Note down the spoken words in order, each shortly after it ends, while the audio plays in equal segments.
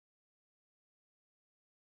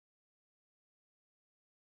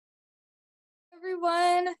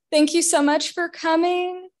Everyone, thank you so much for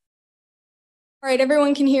coming. All right,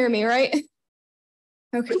 everyone can hear me, right?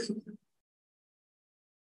 Okay.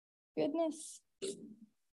 Goodness.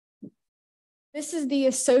 This is the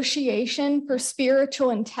Association for Spiritual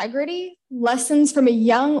Integrity, Lessons from a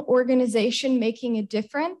Young Organization Making a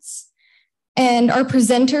Difference. And our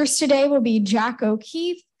presenters today will be Jack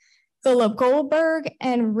O'Keefe, Philip Goldberg,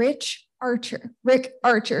 and Rick Archer,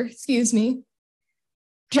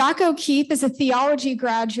 Jack O'Keefe is a theology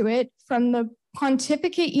graduate from the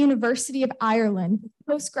Pontificate University of Ireland,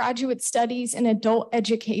 postgraduate studies in adult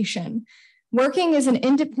education. Working as an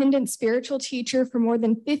independent spiritual teacher for more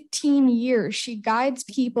than 15 years, she guides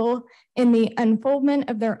people in the unfoldment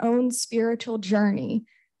of their own spiritual journey.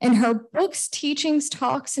 In her books, teachings,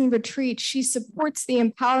 talks, and retreats, she supports the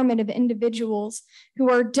empowerment of individuals who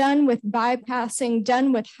are done with bypassing,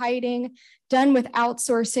 done with hiding, done with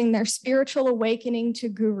outsourcing their spiritual awakening to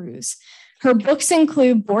gurus. Her books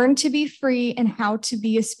include Born to be Free and How to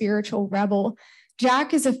Be a Spiritual Rebel.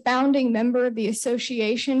 Jack is a founding member of the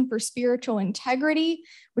Association for Spiritual Integrity,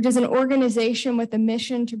 which is an organization with a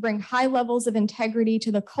mission to bring high levels of integrity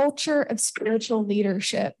to the culture of spiritual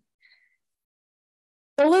leadership.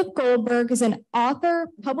 Philip Goldberg is an author,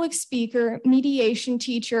 public speaker, mediation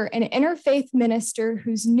teacher, and interfaith minister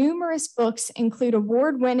whose numerous books include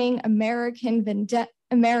award-winning American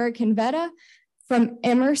Veda, From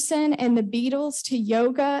Emerson and the Beatles to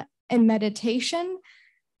Yoga and Meditation,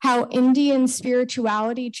 How Indian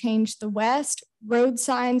Spirituality Changed the West, Road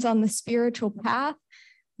Signs on the Spiritual Path,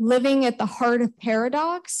 Living at the Heart of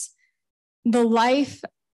Paradox, The Life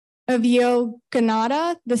of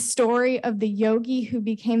Yogananda, the story of the yogi who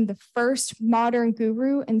became the first modern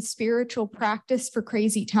guru in spiritual practice for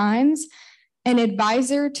crazy times, an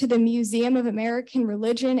advisor to the Museum of American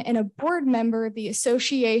Religion, and a board member of the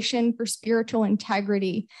Association for Spiritual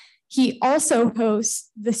Integrity. He also hosts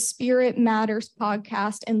the Spirit Matters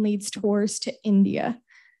podcast and leads tours to India.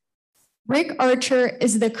 Rick Archer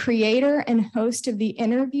is the creator and host of the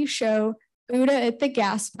interview show Buddha at the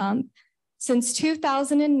Gas Pump. Since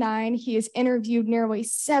 2009, he has interviewed nearly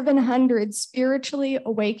 700 spiritually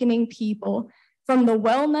awakening people, from the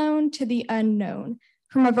well-known to the unknown,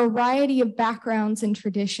 from a variety of backgrounds and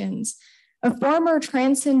traditions. A former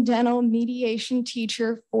transcendental meditation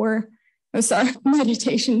teacher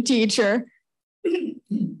meditation teacher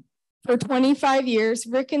for 25 years,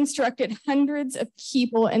 Rick instructed hundreds of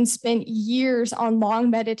people and spent years on long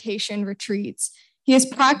meditation retreats. He has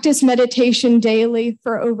practiced meditation daily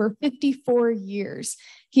for over 54 years.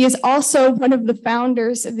 He is also one of the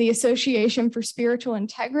founders of the Association for Spiritual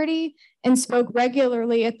Integrity and spoke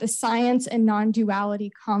regularly at the Science and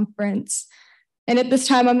Non-Duality Conference. And at this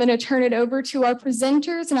time, I'm going to turn it over to our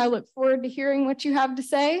presenters, and I look forward to hearing what you have to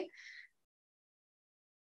say.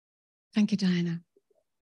 Thank you, Diana.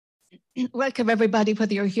 Welcome, everybody,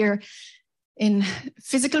 whether you're here in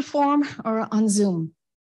physical form or on Zoom.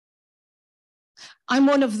 I'm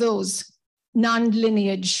one of those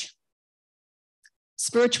non-lineage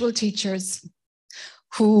spiritual teachers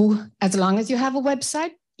who, as long as you have a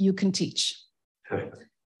website, you can teach.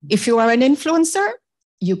 If you are an influencer,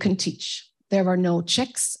 you can teach. There are no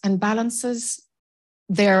checks and balances.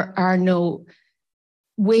 There are no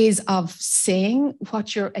ways of saying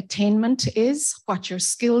what your attainment is, what your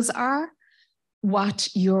skills are, what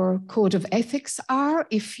your code of ethics are,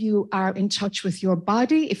 if you are in touch with your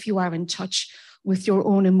body, if you are in touch with your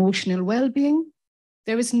own emotional well-being.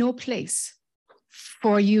 There is no place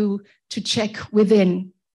for you to check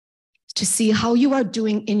within to see how you are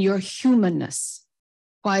doing in your humanness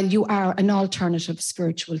while you are an alternative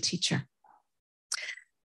spiritual teacher.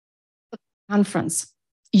 Conference,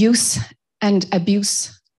 use and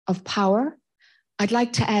abuse of power. I'd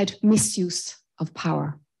like to add misuse of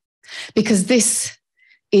power, because this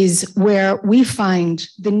is where we find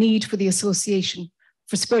the need for the Association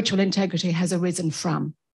for Spiritual Integrity has arisen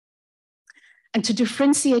from. And to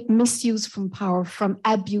differentiate misuse from power from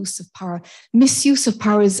abuse of power, misuse of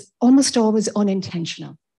power is almost always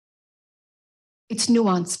unintentional. It's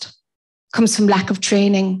nuanced, comes from lack of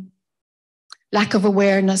training, lack of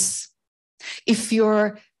awareness. If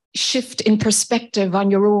your shift in perspective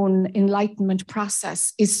on your own enlightenment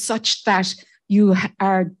process is such that you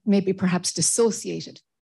are maybe perhaps dissociated,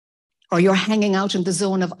 or you're hanging out in the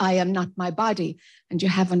zone of I am not my body, and you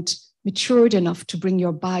haven't matured enough to bring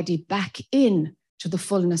your body back in to the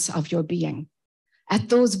fullness of your being. At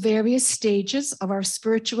those various stages of our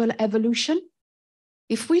spiritual evolution,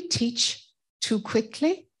 if we teach too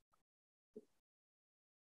quickly,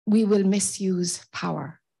 we will misuse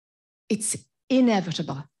power. It's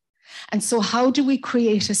inevitable. And so how do we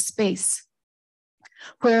create a space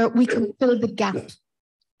where we can fill the gap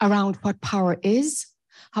around what power is,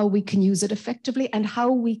 how we can use it effectively, and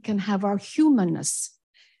how we can have our humanness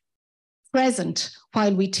present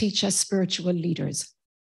while we teach as spiritual leaders.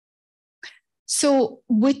 So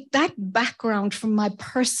with that background from my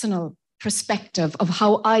personal perspective of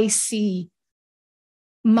how I see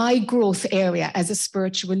my growth area as a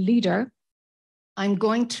spiritual leader, I'm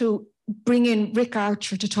going to bring in Rick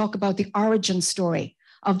Archer to talk about the origin story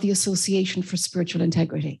of the Association for Spiritual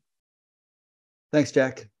Integrity. Thanks,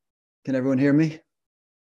 Jack. Can everyone hear me?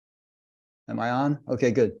 Am I on?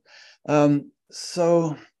 Okay, good.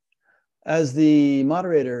 So as the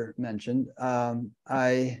moderator mentioned,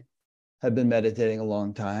 I have been meditating a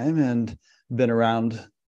long time and been around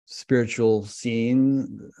spiritual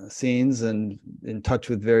scenes and in touch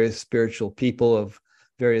with various spiritual people of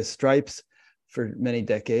various stripes for many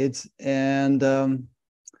decades. And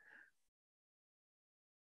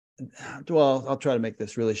well, I'll try to make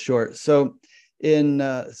this really short. So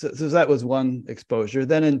so that was one exposure.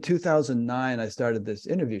 Then in 2009, I started this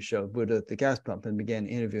interview show, Buddha at the Gas Pump, and began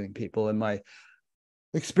interviewing people. And my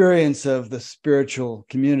experience of the spiritual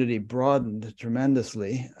community broadened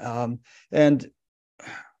tremendously. And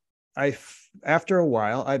after a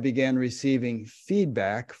while, I began receiving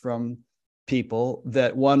feedback from people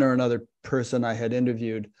that one or another person I had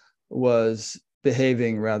interviewed was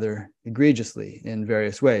behaving rather egregiously in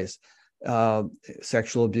various ways.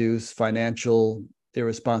 Sexual abuse, financial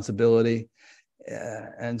irresponsibility,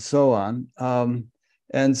 and so on.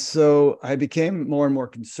 And so I became more and more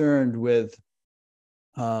concerned with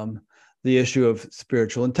the issue of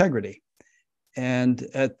spiritual integrity. And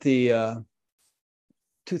at the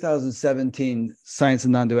 2017 Science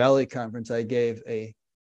and Non-Duality Conference, I gave a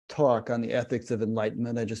talk on the ethics of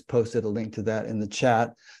enlightenment. I just posted a link to that in the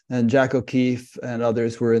chat. And Jack O'Keefe and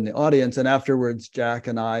others were in the audience. And afterwards, Jack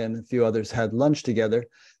and I and a few others had lunch together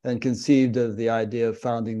and conceived of the idea of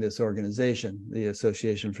founding this organization, the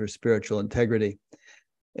Association for Spiritual Integrity.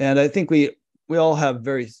 And I think we all have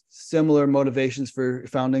very similar motivations for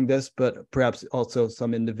founding this, but perhaps also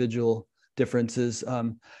some individual differences.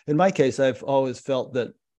 In my case, I've always felt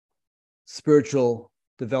that spiritual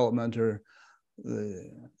development or the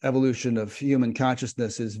evolution of human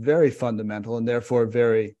consciousness is very fundamental and therefore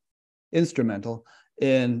very instrumental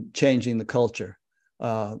in changing the culture.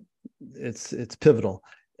 It's pivotal,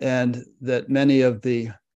 and that many of the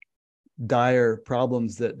dire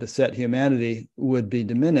problems that beset humanity would be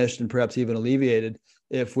diminished and perhaps even alleviated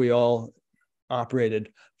if we all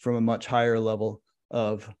operated from a much higher level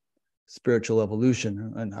of spiritual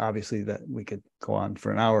evolution. And obviously that we could go on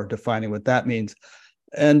for an hour defining what that means.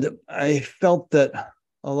 And I felt that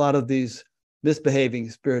a lot of these misbehaving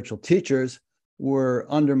spiritual teachers were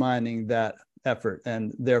undermining that effort.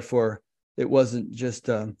 And therefore, it wasn't just,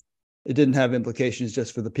 it didn't have implications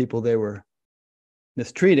just for the people they were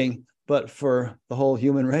mistreating, but for the whole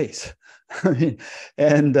human race. I mean,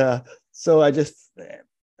 and so I just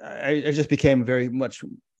became very much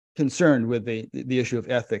concerned with the issue of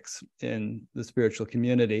ethics in the spiritual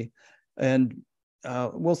community. And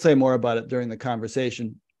we'll say more about it during the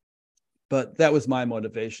conversation, but that was my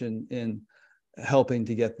motivation in helping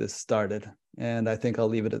to get this started. And I think I'll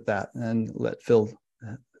leave it at that and let Phil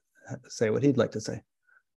say what he'd like to say.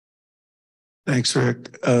 Thanks,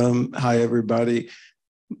 Rick. Hi, everybody.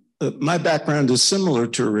 My background is similar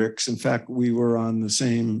to Rick's. In fact, we were on the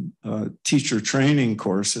same teacher training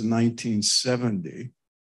course in 1970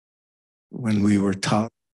 when we were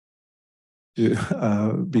taught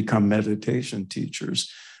to become meditation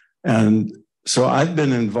teachers. And so I've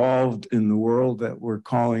been involved in the world that we're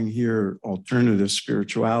calling here alternative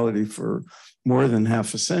spirituality for more than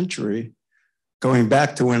half a century, going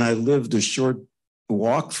back to when I lived a short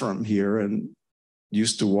walk from here and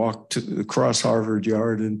used to walk across Harvard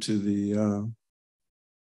Yard into the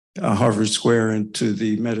Harvard Square into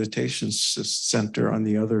the meditation center on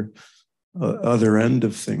the other end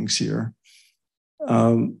of things here.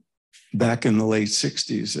 Back in the late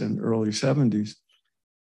 60s and early 70s.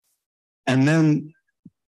 And then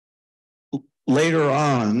later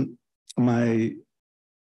on, my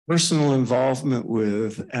personal involvement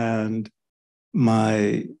with and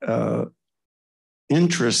my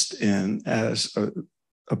interest in as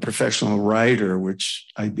a professional writer, which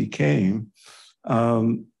I became,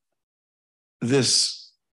 I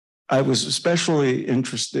was especially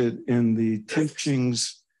interested in the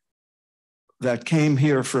teachings that came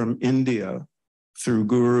here from India through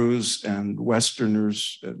gurus and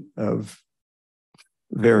Westerners of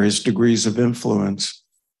various degrees of influence,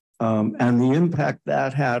 and the impact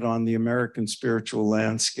that had on the American spiritual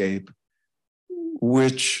landscape,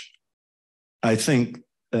 which I think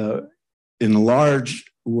in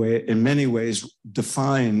large way, in many ways,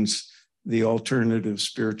 defines the alternative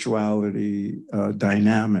spirituality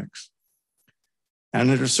dynamics. And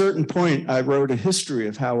at a certain point, I wrote a history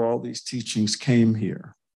of how all these teachings came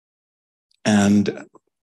here and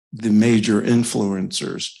the major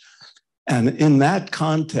influencers. And in that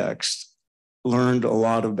context, learned a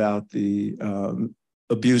lot about the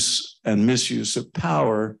abuse and misuse of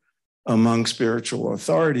power among spiritual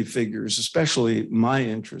authority figures, especially my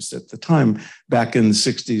interest at the time, back in the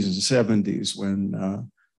 60s and 70s, when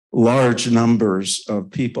large numbers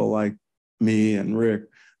of people like me and Rick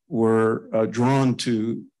were drawn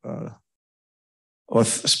to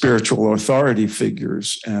spiritual authority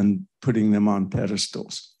figures and putting them on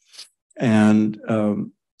pedestals. And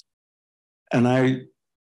I,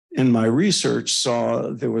 in my research,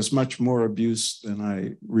 saw there was much more abuse than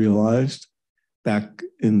I realized back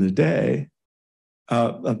in the day.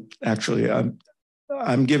 Actually,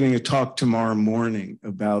 I'm giving a talk tomorrow morning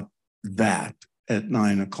about that at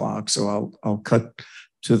 9 o'clock, so I'll cut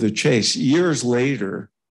to the chase. Years later,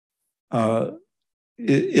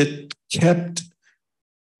 it kept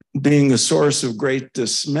being a source of great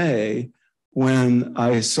dismay when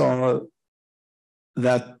I saw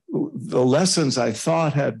that the lessons I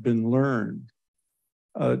thought had been learned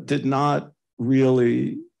did not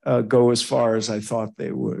really go as far as I thought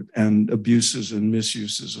they would, and abuses and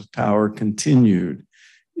misuses of power continued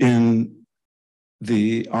in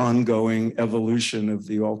the ongoing evolution of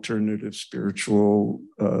the alternative spiritual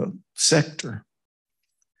sector.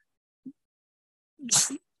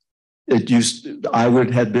 I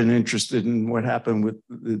had been interested in what happened with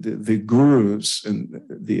the gurus and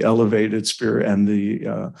the elevated spirit and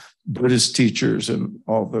the Buddhist teachers and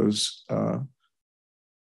all those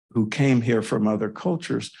who came here from other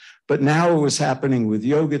cultures. But now it was happening with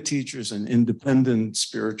yoga teachers and independent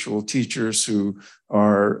spiritual teachers who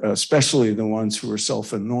are especially the ones who are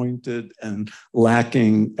self-anointed and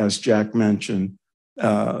lacking, as Jack mentioned,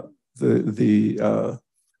 the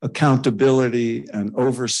accountability and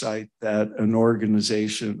oversight that an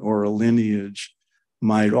organization or a lineage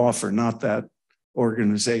might offer. Not that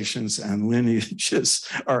organizations and lineages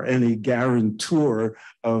are any guarantor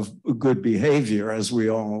of good behavior, as we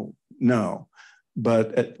all know,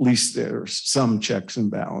 but at least there's some checks and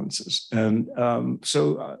balances. And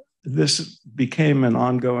so this became an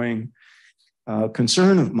ongoing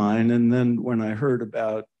concern of mine. And then when I heard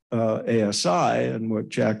about ASI and what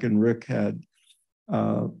Jack and Rick had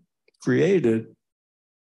created,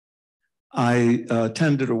 I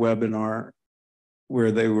attended a webinar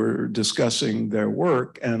where they were discussing their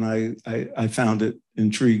work, and I found it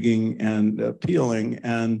intriguing and appealing.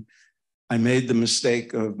 And I made the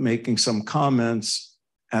mistake of making some comments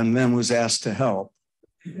and then was asked to help.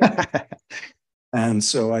 And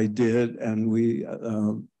so I did, and we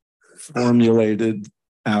formulated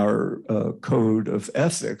our code of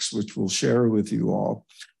ethics, which we'll share with you all.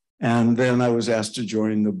 And then I was asked to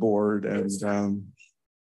join the board, and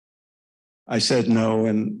I said no,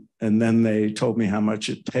 and then they told me how much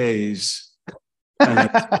it pays.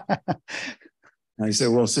 And I said,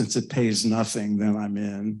 well, since it pays nothing, then I'm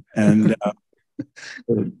in. And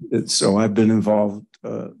so I've been involved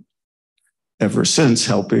ever since,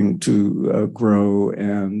 helping to grow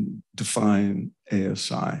and define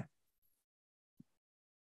ASI.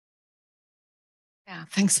 Yeah,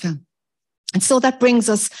 thanks, Phil. And so that brings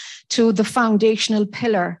us to the foundational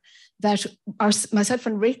pillar that myself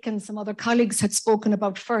and Rick and some other colleagues had spoken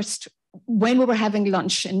about first when we were having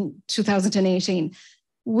lunch in 2018.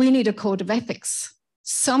 We need a code of ethics,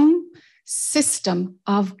 some system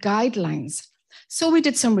of guidelines. So we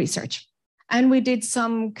did some research and we did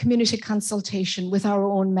some community consultation with our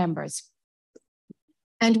own members.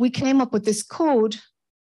 And we came up with this code,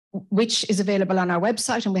 which is available on our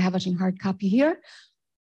website, and we have it in hard copy here,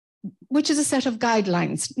 which is a set of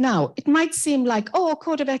guidelines. Now, it might seem like, oh, a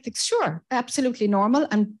code of ethics, sure, absolutely normal,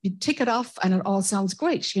 and you tick it off and it all sounds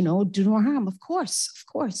great, you know, do no harm, of course, of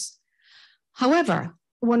course. However,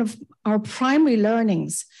 one of our primary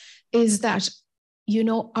learnings is that, you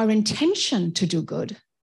know, our intention to do good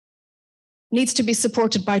needs to be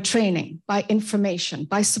supported by training, by information,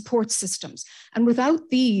 by support systems. And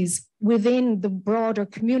without these within the broader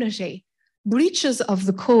community, breaches of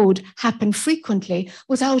the code happen frequently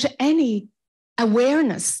without any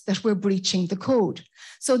awareness that we're breaching the code.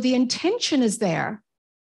 So the intention is there.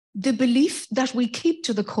 The belief that we keep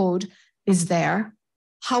to the code is there.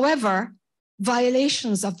 However,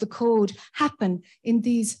 violations of the code happen in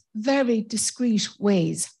these very discrete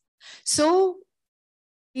ways. So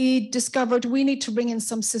we discovered we need to bring in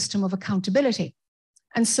some system of accountability.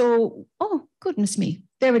 And so, oh, goodness me,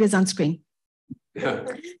 there it is on screen. Yeah.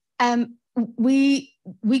 we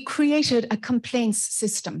created a complaints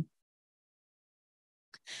system.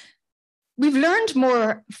 We've learned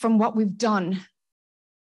more from what we've done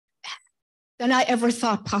than I ever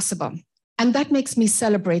thought possible. And that makes me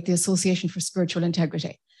celebrate the Association for Spiritual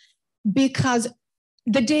Integrity, because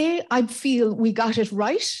the day I feel we got it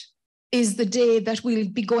right is the day that we'll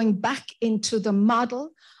be going back into the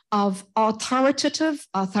model of authoritative,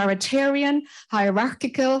 authoritarian,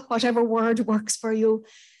 hierarchical, whatever word works for you,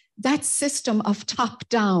 that system of top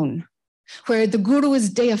down, where the guru is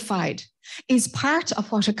deified, is part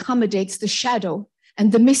of what accommodates the shadow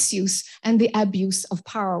and the misuse and the abuse of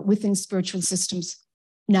power within spiritual systems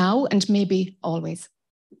now and maybe always.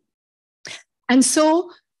 And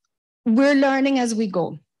so we're learning as we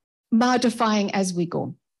go, modifying as we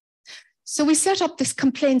go. So we set up this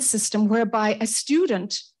complaint system whereby a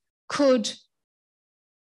student could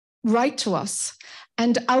write to us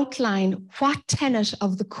and outline what tenet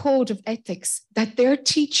of the code of ethics that their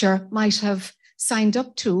teacher might have signed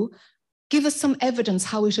up to, give us some evidence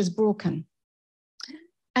how it is broken.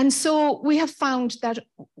 And so we have found that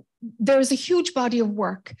there is a huge body of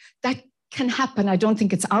work that can happen. I don't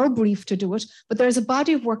think it's our brief to do it, but there's a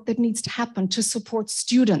body of work that needs to happen to support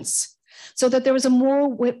students so that there is a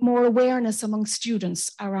more awareness among students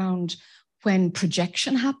around when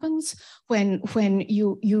projection happens, when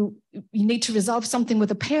you need to resolve something with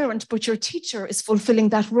a parent, but your teacher is fulfilling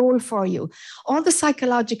that role for you. All the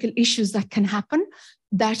psychological issues that can happen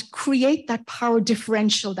that create that power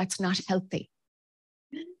differential that's not healthy.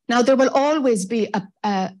 Now, there will always be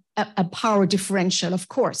a power differential, of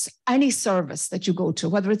course. Any service that you go to,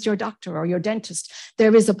 whether it's your doctor or your dentist,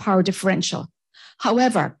 there is a power differential.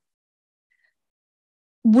 However,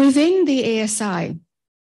 within the ASI,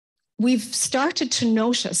 we've started to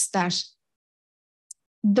notice that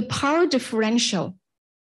the power differential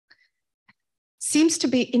seems to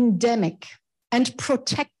be endemic and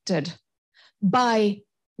protected by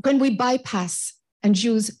when we bypass and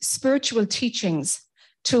use spiritual teachings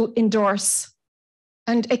to endorse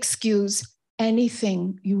and excuse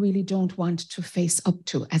anything you really don't want to face up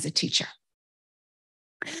to as a teacher.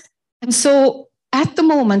 And so at the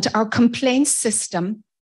moment, our complaints system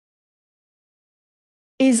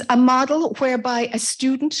is a model whereby a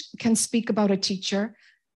student can speak about a teacher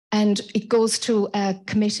and it goes to a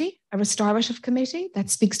committee, a restorative committee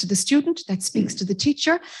that speaks to the student, that speaks to the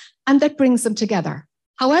teacher, and that brings them together.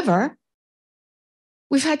 However,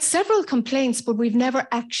 we've had several complaints, but we've never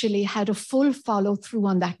actually had a full follow through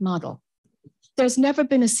on that model. There's never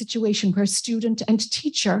been a situation where student and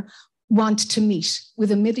teacher want to meet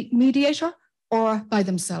with a mediator or by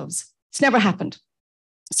themselves. It's never happened.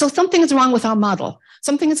 So something is wrong with our model.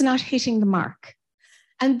 Something is not hitting the mark.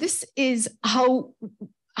 And this is how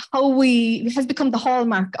it has become the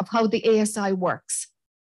hallmark of how the ASI works.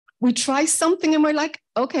 We try something and we're like,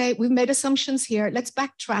 okay, we've made assumptions here. Let's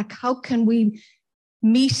backtrack. How can we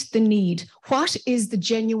meet the need? What is the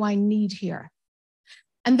genuine need here?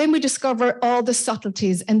 And then we discover all the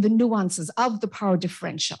subtleties and the nuances of the power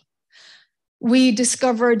differential. We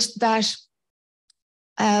discovered that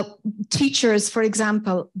teachers, for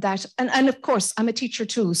example, that, and of course, I'm a teacher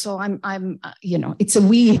too, so I'm it's a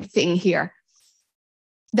we thing here,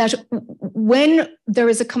 that when there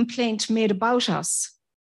is a complaint made about us,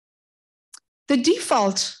 the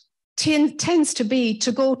default tends to be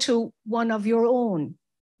to go to one of your own,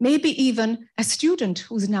 maybe even a student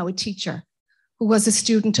who's now a teacher, who was a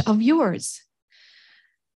student of yours.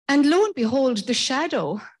 And lo and behold, the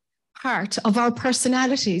shadow part of our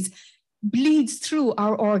personalities bleeds through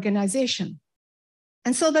our organization.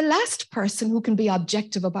 And so the last person who can be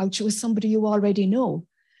objective about you is somebody you already know,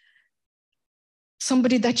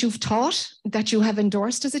 somebody that you've taught, that you have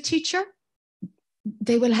endorsed as a teacher.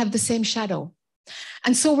 They will have the same shadow.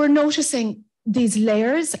 And so we're noticing these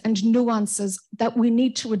layers and nuances that we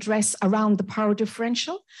need to address around the power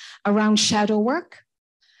differential, around shadow work.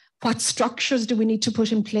 What structures do we need to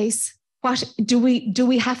put in place? What do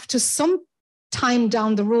we have to some time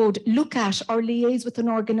down the road look at or liaise with an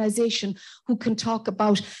organization who can talk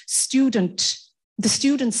about the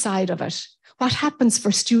student side of it? What happens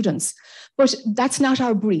for students? But that's not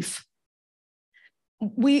our brief.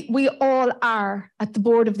 We all are at the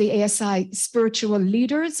board of the ASI spiritual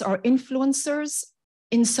leaders or influencers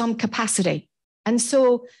in some capacity. And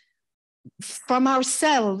so from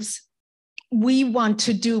ourselves, we want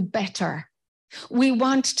to do better. We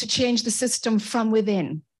want to change the system from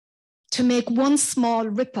within, to make one small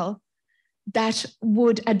ripple that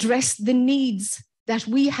would address the needs that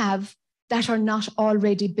we have that are not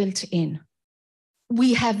already built in.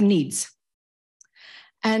 We have needs.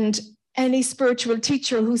 And any spiritual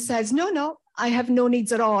teacher who says, no, I have no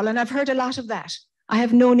needs at all. And I've heard a lot of that. I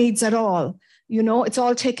have no needs at all. You know, it's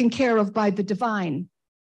all taken care of by the divine.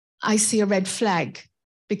 I see a red flag,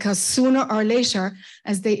 because sooner or later,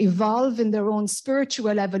 as they evolve in their own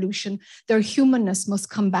spiritual evolution, their humanness must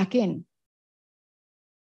come back in.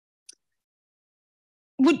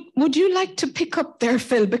 Would you like to pick up there,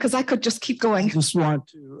 Phil? Because I could just keep going. I just want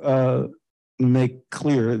to make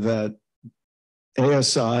clear that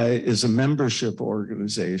ASI is a membership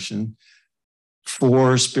organization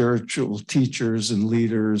for spiritual teachers and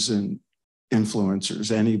leaders and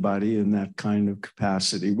influencers, anybody in that kind of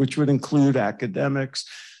capacity, which would include academics,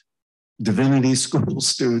 divinity school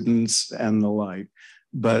students, and the like.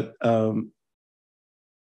 But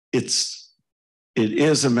it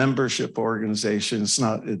is a membership organization. It's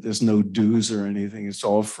not, there's no dues or anything. It's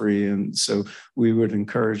all free. And so we would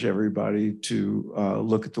encourage everybody to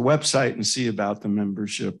look at the website and see about the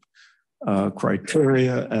membership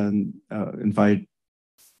criteria, and invite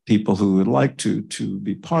people who would like to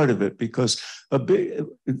be part of it, because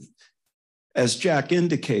as Jack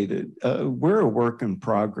indicated, we're a work in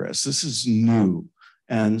progress. This is new.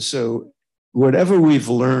 And so whatever we've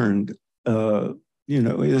learned,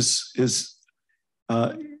 is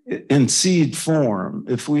in seed form.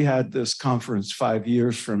 If we had this conference 5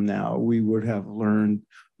 years from now, we would have learned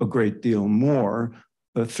a great deal more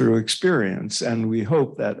through experience. And we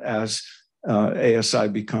hope that as ASI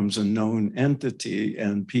becomes a known entity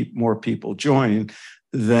and more people join,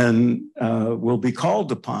 then we'll be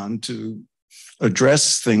called upon to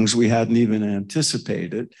address things we hadn't even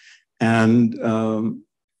anticipated. And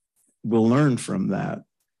we'll learn from that.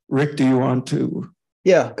 Rick, do you want to?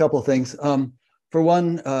 Yeah, a couple of things. For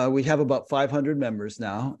one, we have about 500 members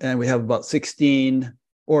now, and we have about 16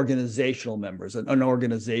 organizational members. An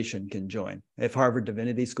organization can join. If Harvard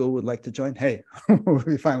Divinity School would like to join, hey, we'll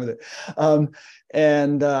be fine with it.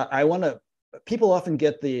 I want to, people often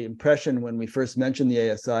get the impression when we first mention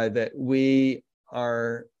the ASI that we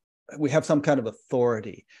have some kind of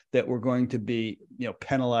authority, that we're going to be,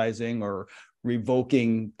 penalizing or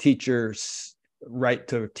revoking teachers' right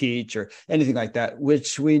to teach or anything like that,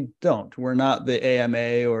 which we don't. We're not the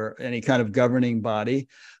AMA or any kind of governing body.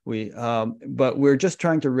 But we're just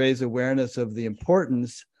trying to raise awareness of the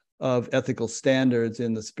importance of ethical standards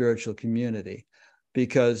in the spiritual community,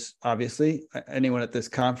 because obviously anyone at this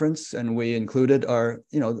conference, and we included, are,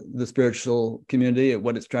 the spiritual community.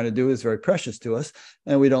 What it's trying to do is very precious to us,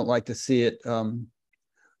 and we don't like to see it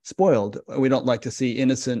spoiled. We don't like to see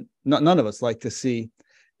innocent, none of us like to see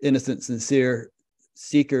innocent, sincere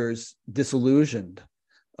seekers disillusioned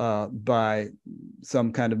by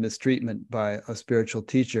some kind of mistreatment by a spiritual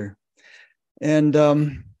teacher. And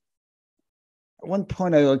one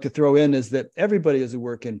point I'd like to throw in is that everybody is a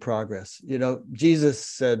work in progress. Jesus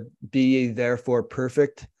said, "Be ye therefore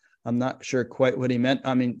perfect." I'm not sure quite what he meant.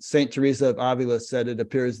 I mean, St. Teresa of Avila said it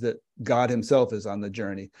appears that God himself is on the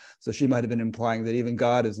journey. So she might have been implying that even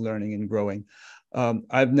God is learning and growing.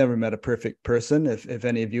 I've never met a perfect person. If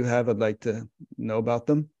any of you have, I'd like to know about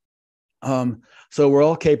them. So we're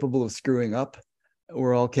all capable of screwing up.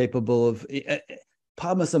 We're all capable of...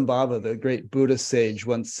 Padmasambhava, the great Buddhist sage,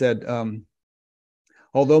 once said,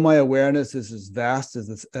 although my awareness is as vast as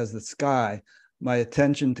the sky, my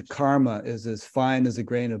attention to karma is as fine as a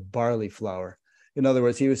grain of barley flour. In other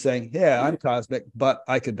words, he was saying, yeah, I'm cosmic, but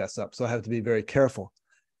I could mess up, so I have to be very careful.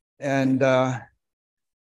 And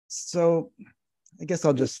so I guess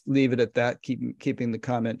I'll just leave it at that, keeping the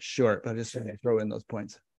comment short, but I just want to throw in those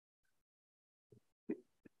points.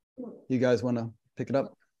 You guys want to pick it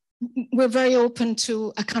up? We're very open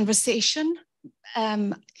to a conversation.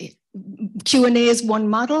 Q&A is one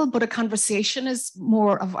model, but a conversation is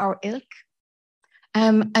more of our ilk.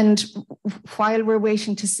 And while we're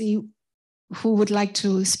waiting to see who would like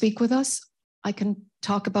to speak with us, I can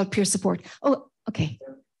talk about peer support. Oh, okay.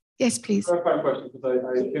 Yes, please. Question, because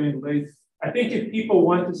I came in late. I think if people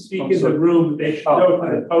want to speak in the room, they should go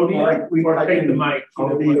to the podium or take the mic.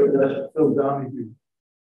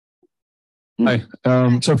 Hi,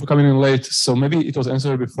 sorry for coming in late. So maybe it was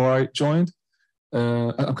answered before I joined.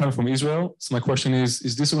 I'm coming from Israel. So my question is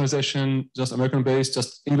this organization just American-based,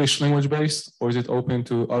 just English language-based, or is it open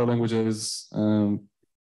to other languages,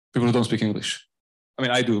 people who don't speak English? I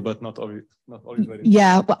mean, I do, but not always.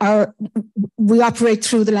 Yeah, we operate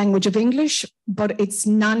through the language of English, but it's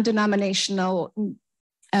non-denominational,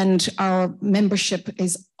 and our membership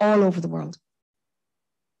is all over the world.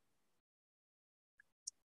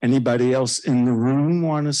 Anybody else in the room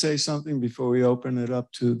want to say something before we open it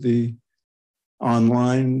up to the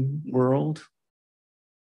online world?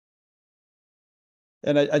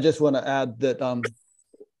 And I just want to add that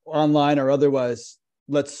online or otherwise,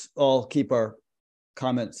 let's all keep our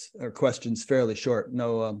comments or questions fairly short.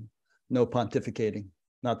 No pontificating.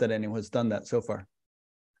 Not that anyone has done that so far.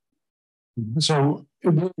 So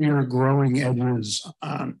your growing edges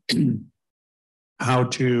on how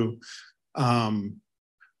to,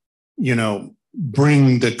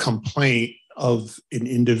 bring the complaint of an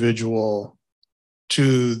individual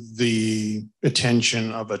to the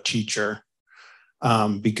attention of a teacher,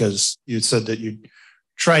 because you said that you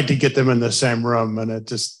tried to get them in the same room and it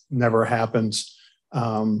just never happens.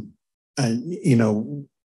 And,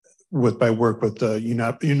 with my work with the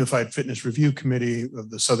Unified Fitness Review Committee of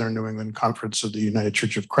the Southern New England Conference of the United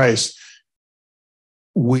Church of Christ,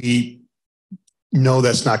 we know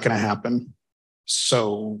that's not going to happen.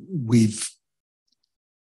 So we've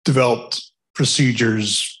developed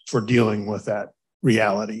procedures for dealing with that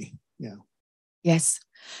reality. Yeah. Yes.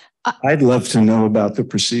 I'd love to know about the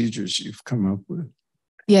procedures you've come up with.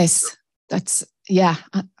 Yes, I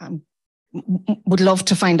would love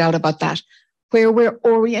to find out about that. Where we're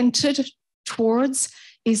oriented towards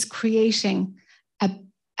is creating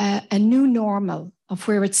a new normal of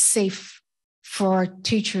where it's safe for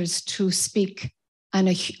teachers to speak in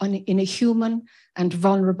a human and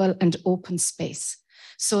vulnerable and open space,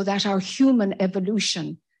 so that our human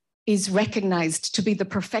evolution is recognized to be the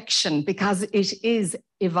perfection, because it is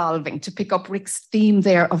evolving. To pick up Rick's theme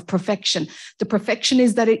there of perfection, the perfection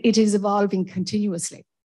is that it is evolving continuously.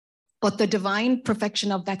 But the divine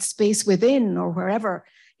perfection of that space within, or wherever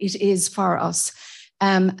it is for us,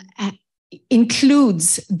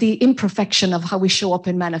 includes the imperfection of how we show up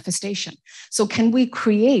in manifestation. So can we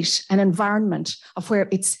create an environment of where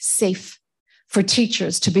it's safe for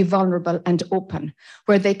teachers to be vulnerable and open,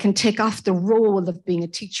 where they can take off the role of being a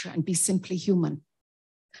teacher and be simply human?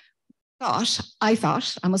 I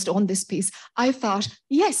thought, I must own this piece, I thought,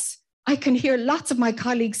 yes, I can hear lots of my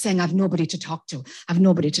colleagues saying, I've nobody to talk to. I've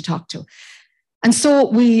nobody to talk to. And so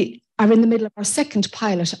we are in the middle of our second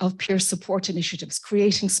pilot of peer support initiatives,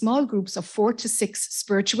 creating small groups of 4 to 6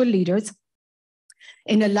 spiritual leaders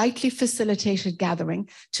in a lightly facilitated gathering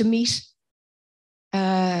to meet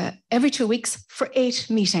every 2 weeks for 8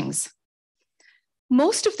 meetings.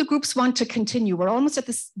 Most of the groups want to continue. We're almost at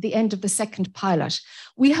the end of the second pilot.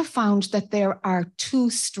 We have found that there are 2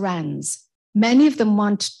 strands. Many of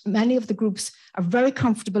the groups are very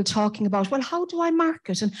comfortable talking about, well, how do I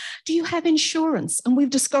market? And do you have insurance? And we've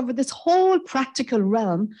discovered this whole practical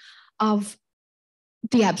realm of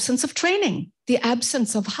the absence of training, the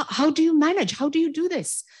absence of how do you manage? How do you do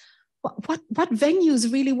this? What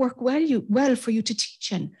venues really work well for you to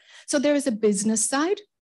teach in? So there is a business side.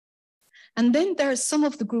 And then there's some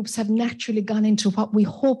of the groups have naturally gone into what we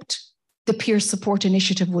hoped the peer support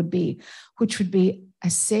initiative would be, which would be a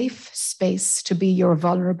safe space to be your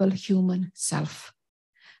vulnerable human self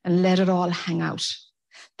and let it all hang out.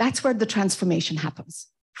 That's where the transformation happens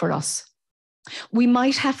for us. We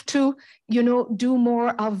might have to, do more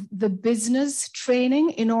of the business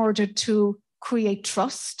training in order to create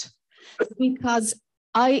trust, because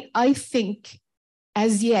I think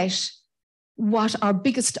as yet, what our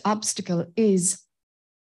biggest obstacle is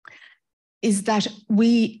that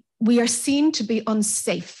we are seen to be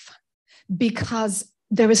unsafe because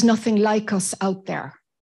there is nothing like us out there.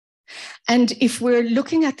 And if we're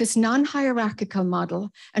looking at this non-hierarchical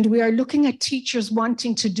model and we are looking at teachers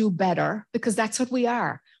wanting to do better, because that's what we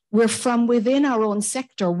are, we're from within our own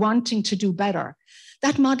sector wanting to do better,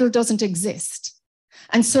 that model doesn't exist.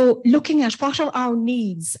 And so looking at what are our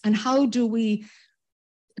needs and how do we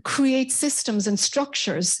create systems and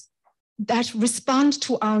structures that respond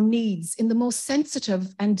to our needs in the most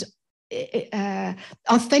sensitive and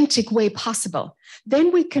authentic way possible,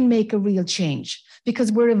 then we can make a real change,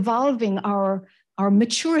 because we're evolving our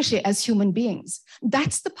maturity as human beings.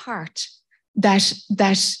 That's the part that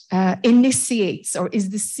initiates or is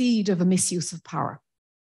the seed of a misuse of power.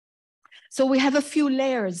 So we have a few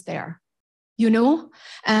layers there,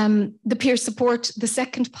 the peer support, the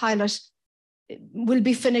second pilot will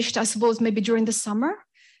be finished, I suppose, maybe during the summer.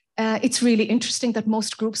 It's really interesting that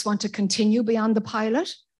most groups want to continue beyond the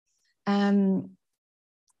pilot.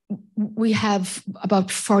 We have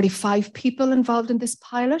about 45 people involved in this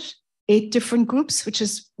pilot, 8 different groups, which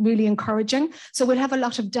is really encouraging. So we'll have a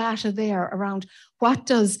lot of data there around what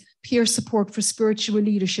does peer support for spiritual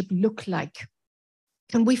leadership look like?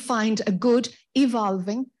 Can we find a good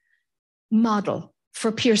evolving model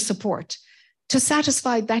for peer support? To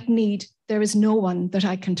satisfy that need, there is no one that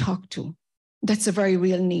I can talk to. That's a very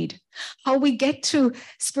real need. How we get to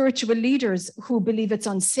spiritual leaders who believe it's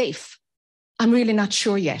unsafe, I'm really not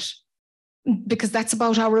sure yet, because that's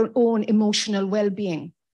about our own emotional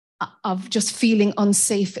well-being. of just feeling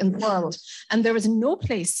unsafe in the world. And there is no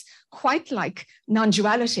place quite like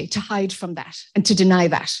non-duality to hide from that and to deny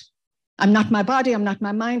that. I'm not my body, I'm not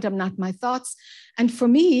my mind, I'm not my thoughts. And for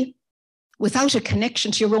me, without a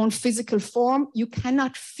connection to your own physical form, you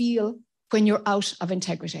cannot feel when you're out of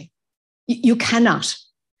integrity. You cannot.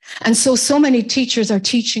 And so many teachers are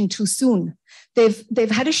teaching too soon.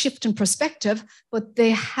 They've had a shift in perspective, but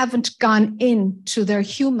they haven't gone into their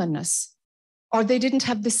humanness, or they didn't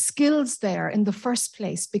have the skills there in the first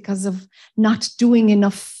place because of not doing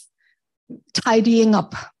enough tidying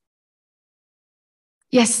up.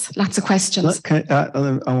 Yes, lots of questions. I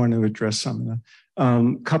want to address some of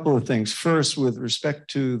that. Couple of things. First, with respect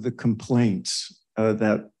to the complaints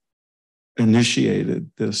that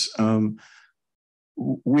initiated this,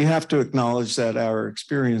 we have to acknowledge that our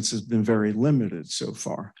experience has been very limited so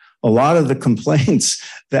far. A lot of the complaints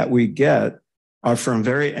that we get are from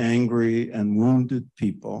very angry and wounded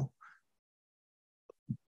people,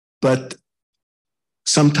 but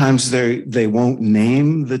sometimes they won't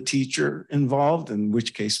name the teacher involved, in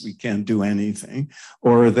which case we can't do anything,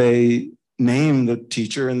 or they name the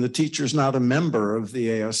teacher and the teacher's not a member of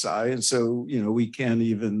the ASI, and so we can't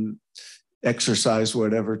even exercise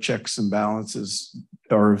whatever checks and balances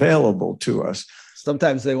are available to us.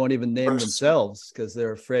 Sometimes they won't even name themselves because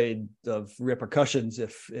they're afraid of repercussions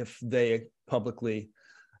if they publicly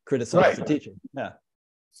criticize the teacher. Yeah.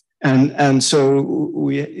 And so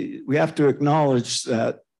we have to acknowledge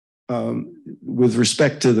that with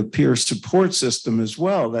respect to the peer support system as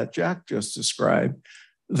well that Jack just described,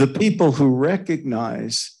 the people who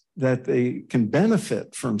recognize that they can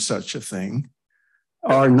benefit from such a thing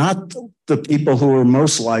are not the people who are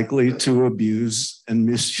most likely to abuse and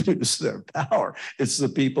misuse their power. It's the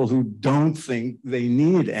people who don't think they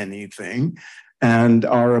need anything and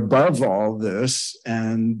are above all this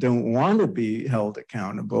and don't want to be held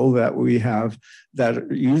accountable that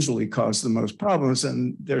usually cause the most problems.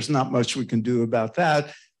 And there's not much we can do about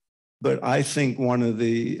that. But I think one of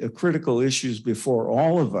the critical issues before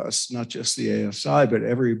all of us, not just the ASI, but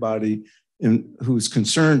everybody who's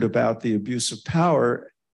concerned about the abuse of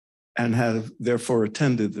power and have therefore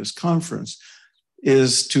attended this conference,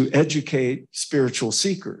 is to educate spiritual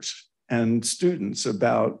seekers and students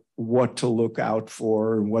about what to look out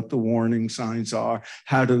for and what the warning signs are,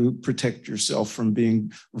 how to protect yourself from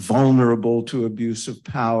being vulnerable to abuse of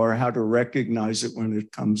power, how to recognize it when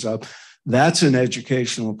it comes up. That's an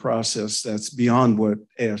educational process that's beyond what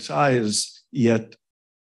ASI is yet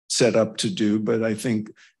set up to do, but I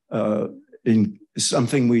think in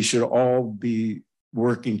something we should all be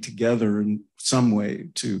working together in some way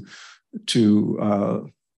to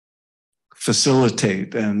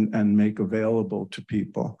facilitate and make available to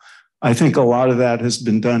people. I think a lot of that has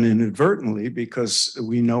been done inadvertently because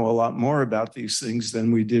we know a lot more about these things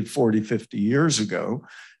than we did 40, 50 years ago.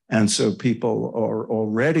 And so people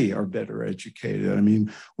are better educated. I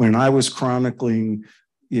mean, when I was chronicling,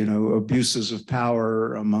 abuses of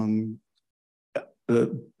power among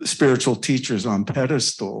spiritual teachers on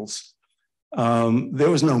pedestals, there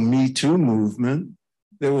was no Me Too movement.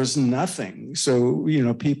 There was nothing. So,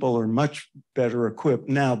 people are much better equipped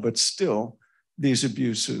now, but still these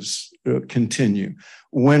abuses continue.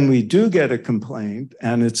 When we do get a complaint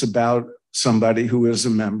and it's about somebody who is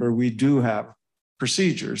a member, we do have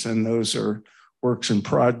procedures, and those are works in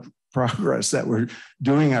progress that we're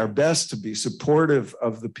doing our best to be supportive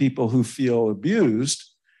of the people who feel abused,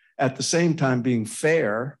 at the same time being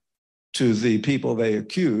fair to the people they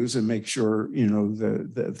accuse and make sure,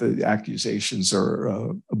 the accusations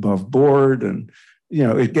are above board. And,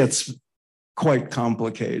 it gets quite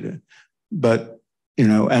complicated. But,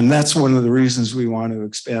 and that's one of the reasons we want to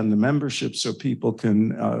expand the membership so people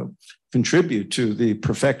can contribute to the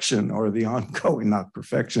perfection or the ongoing, not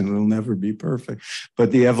perfection, it'll never be perfect,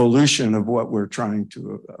 but the evolution of what we're trying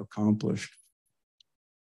to accomplish.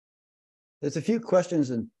 There's a few questions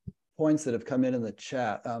and points that have come in the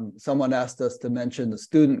chat. Someone asked us to mention the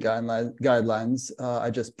student guidelines. I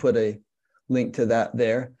just put a link to that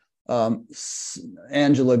there.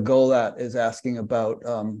 Angela Golat is asking about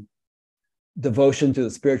devotion to the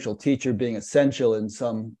spiritual teacher being essential in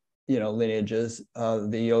some lineages,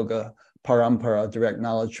 the yoga parampara, direct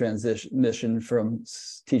knowledge transmission from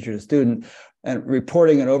teacher to student, and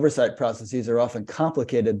reporting and oversight processes are often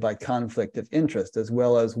complicated by conflict of interest, as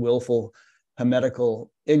well as willful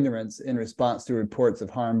hermetical ignorance in response to reports of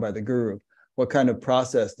harm by the guru. What kind of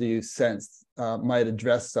process do you sense might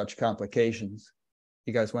address such complications?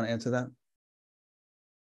 You guys want to answer that?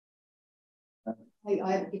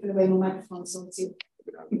 I have given away my microphone, so let's see.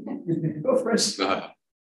 Go first.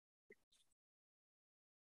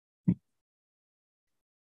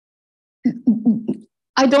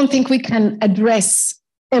 I don't think we can address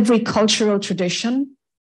every cultural tradition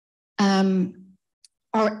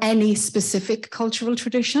or any specific cultural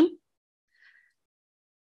tradition.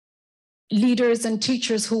 Leaders and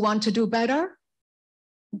teachers who want to do better,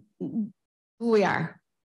 we are.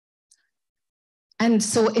 And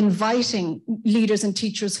so inviting leaders and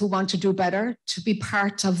teachers who want to do better to be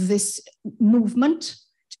part of this movement,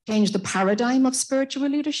 to change the paradigm of spiritual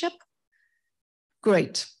leadership,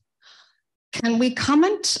 great. Can we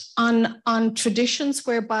comment on traditions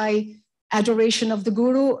whereby adoration of the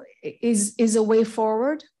guru is a way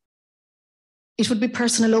forward? It would be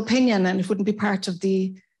personal opinion and it wouldn't be part of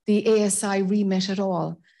the ASI remit at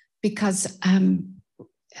all, because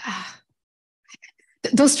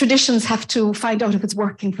those traditions have to find out if it's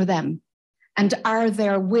working for them. And are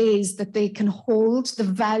there ways that they can hold the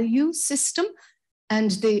value system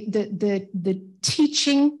and the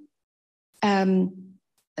teaching, the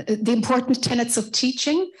important tenets of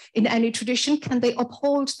teaching in any tradition? Can they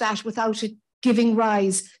uphold that without it giving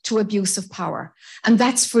rise to abuse of power? And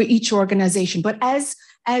that's for each organization. But as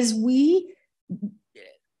we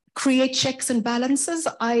create checks and balances,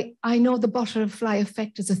 I know the butterfly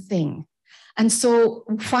effect is a thing. And so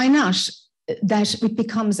why not that it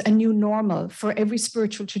becomes a new normal for every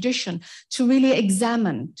spiritual tradition to really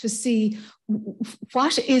examine, to see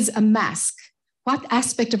what is a mask, what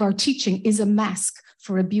aspect of our teaching is a mask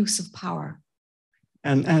for abuse of power.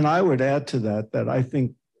 And I would add to that, that I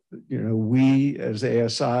think, we as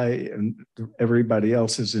ASI and everybody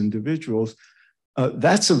else as individuals,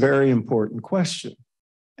 that's a very important question.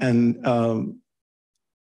 And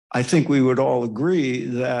I think we would all agree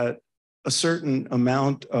that a certain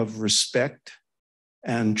amount of respect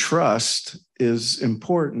and trust is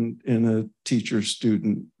important in a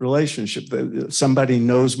teacher-student relationship. Somebody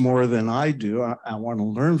knows more than I do. I want to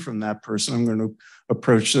learn from that person. I'm going to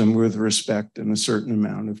approach them with respect and a certain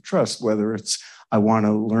amount of trust, whether it's I want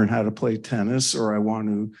to learn how to play tennis or I want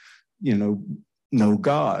to, know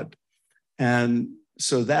God. And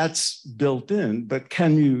so that's built in, but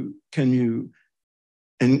can you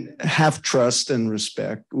and have trust and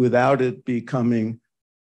respect without it becoming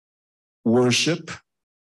worship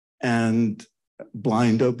and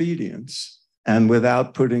blind obedience, and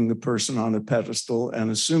without putting the person on a pedestal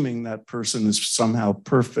and assuming that person is somehow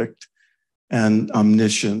perfect and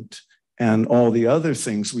omniscient and all the other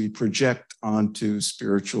things we project onto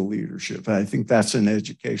spiritual leadership. I think that's an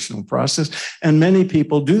educational process. And many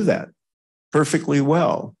people do that perfectly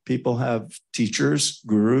well. People have teachers,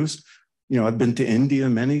 gurus. I've been to India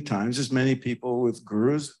many times. There's many people with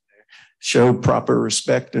gurus show proper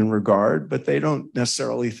respect and regard, but they don't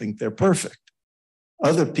necessarily think they're perfect.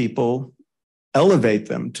 Other people elevate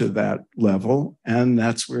them to that level, and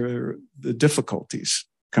that's where the difficulties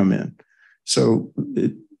come in. So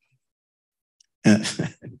Thomas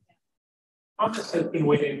has been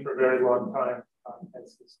waiting for a very long time.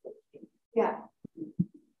 Yeah.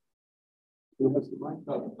 So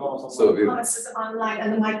Thomas is online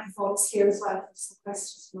and the microphone's here as well for some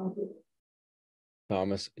questions.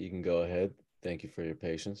 Thomas, you can go ahead. Thank you for your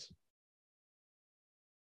patience.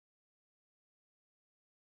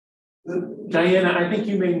 Diana, I think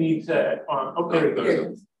you may need to, there it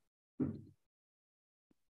goes.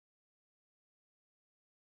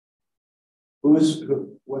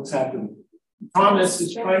 What's happening? Thomas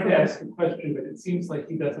is trying to ask a question, but it seems like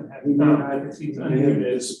he doesn't have time because he's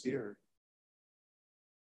unmuted.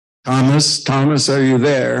 Thomas, are you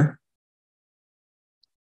there?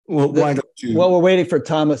 Well, why don't you? While we're waiting for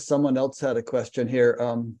Thomas, someone else had a question here.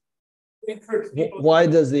 Why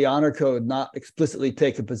does the honor code not explicitly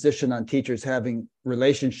take a position on teachers having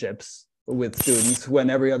relationships with students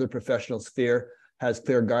when every other professional sphere has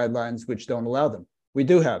clear guidelines which don't allow them? We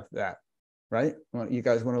do have that, right? You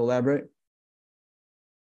guys want to elaborate?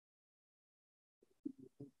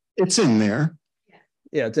 It's in there.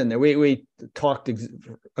 Yeah, it's in there. We talked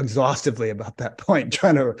exhaustively about that point,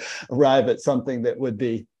 trying to arrive at something that would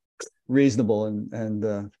be reasonable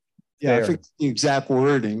and yeah, fair. I think the exact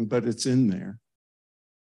wording, but it's in there.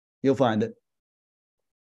 You'll find it.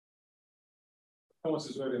 Thomas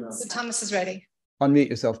is ready now. So Thomas is ready. Unmute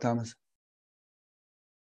yourself, Thomas.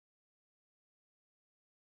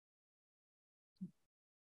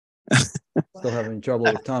 Still having trouble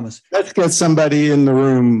with Thomas. Let's get somebody in the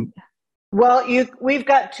room. Well, we've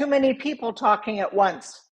got too many people talking at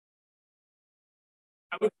once.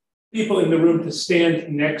 I would people in the room to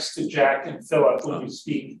stand next to Jack and Philip when you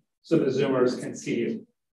speak so the Zoomers can see you.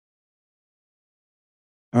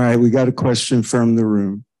 All right, we got a question from the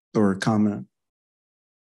room or a comment.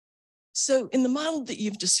 So in the model that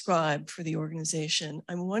you've described for the organization,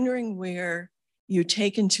 I'm wondering where you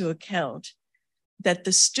take into account that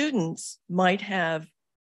the students might have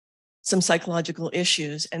some psychological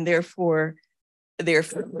issues, and therefore their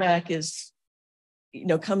feedback is,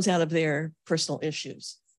 comes out of their personal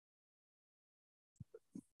issues?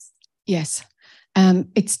 Yes,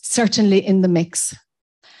 it's certainly in the mix.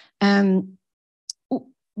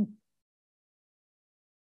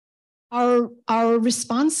 Our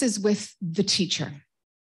response is with the teacher.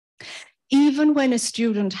 Even when a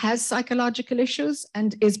student has psychological issues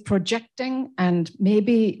and is projecting and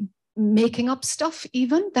maybe making up stuff,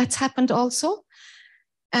 even, that's happened also,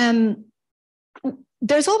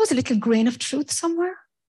 there's always a little grain of truth somewhere.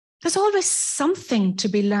 There's always something to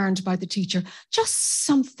be learned by the teacher, just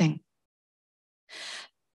something,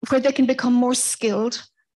 where they can become more skilled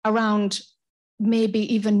around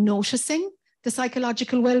maybe even noticing the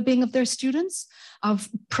psychological well-being of their students, of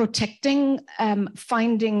protecting,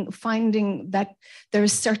 finding that there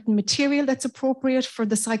is certain material that's appropriate for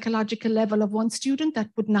the psychological level of one student that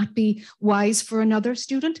would not be wise for another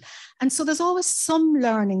student. And so there's always some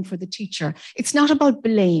learning for the teacher. It's not about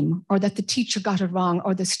blame or that the teacher got it wrong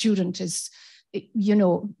or the student is,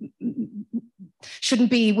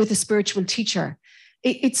 shouldn't be with a spiritual teacher.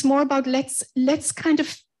 It's more about let's kind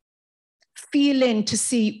of feel in to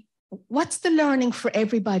see what's the learning for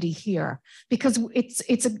everybody here, because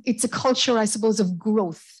it's a culture, I suppose, of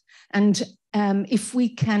growth. And if we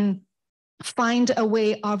can find a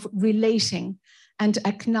way of relating and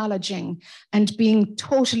acknowledging and being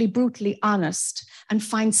totally brutally honest and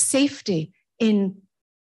find safety in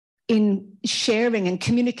sharing and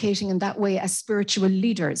communicating in that way as spiritual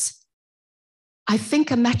leaders, I think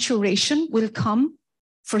a maturation will come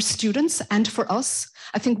for students and for us.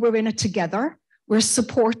 I think we're in it together. We're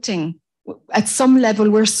supporting, at some level,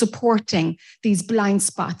 we're supporting these blind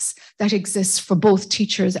spots that exist for both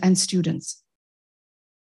teachers and students.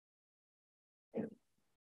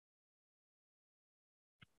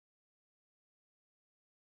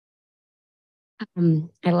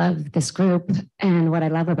 I love this group, and what I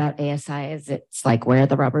love about ASI is it's like where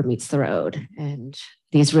the rubber meets the road, and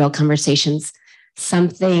these real conversations.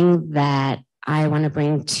 Something that I want to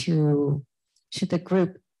bring to the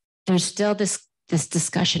group, there's still this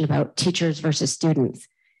discussion about teachers versus students.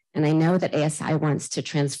 And I know that ASI wants to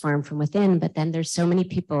transform from within, but then there's so many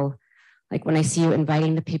people, like when I see you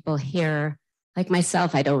inviting the people here, like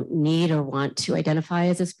myself, I don't need or want to identify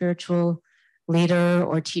as a spiritual leader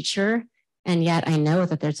or teacher. And yet I know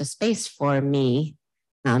that there's a space for me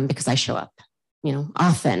because I show up,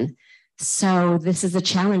 often. So this is a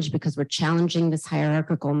challenge because we're challenging this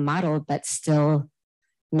hierarchical model, but still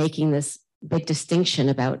making this big distinction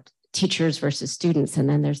about teachers versus students. And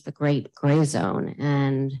then there's the great gray zone.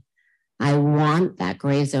 And I want that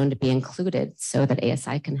gray zone to be included so that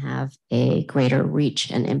ASI can have a greater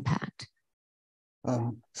reach and impact.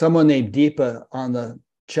 Someone named Deepa on the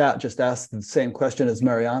chat just asked the same question as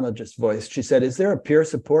Mariana just voiced. She said, is there a peer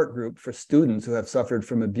support group for students who have suffered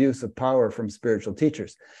from abuse of power from spiritual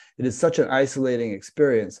teachers? It is such an isolating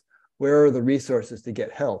experience. Where are the resources to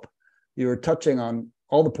get help? You were touching on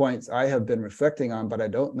all the points I have been reflecting on, but I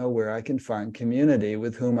don't know where I can find community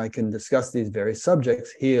with whom I can discuss these very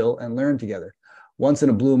subjects, heal, and learn together. Once in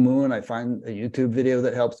a blue moon, I find a YouTube video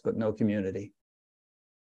that helps, but no community.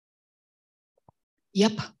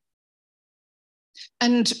 Yep.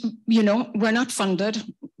 And, we're not funded.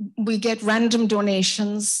 We get random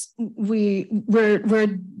donations. We're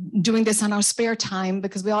doing this on our spare time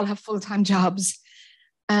because we all have full-time jobs.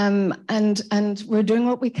 And we're doing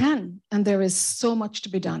what we can. And there is so much to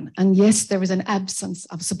be done. And yes, there is an absence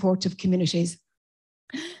of supportive communities.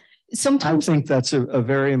 Sometimes I think that's a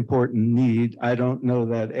very important need. I don't know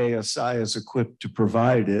that ASI is equipped to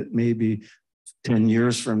provide it. Maybe 10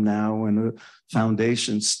 years from now, when a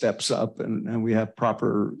foundation steps up and we have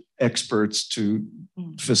proper experts to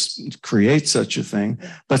create such a thing,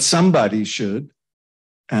 but somebody should.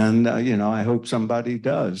 And, I hope somebody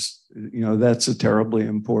does. That's a terribly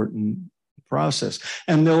important process.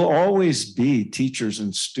 And there'll always be teachers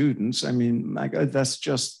and students. I mean, my God, that's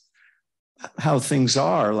just how things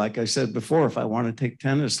are. Like I said before, if I want to take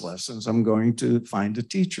tennis lessons, I'm going to find a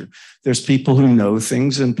teacher. There's people who know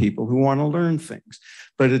things and people who want to learn things.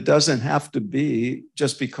 But it doesn't have to be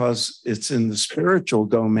just because it's in the spiritual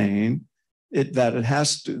domain,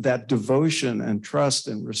 that devotion and trust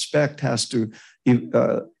and respect has to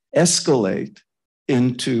escalate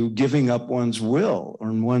into giving up one's will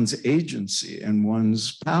or one's agency and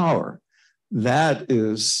one's power. That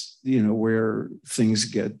is, where things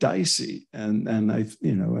get dicey, and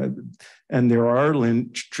there are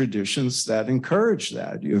traditions that encourage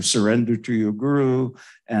that. You surrender to your guru,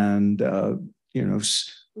 and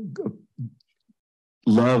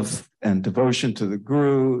love and devotion to the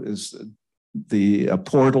Guru is the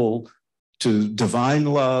portal to divine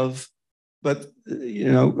love. But,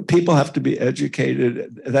 you know, people have to be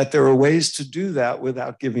educated that there are ways to do that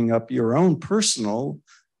without giving up your own personal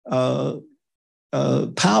power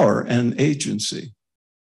and agency.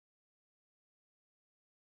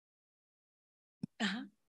 Yeah.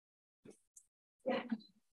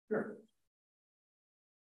 Sure.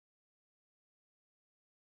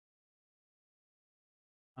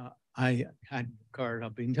 I had Card, I'll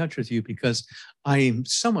be in touch with you because I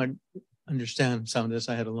somewhat understand some of this.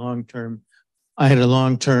 I had a long-term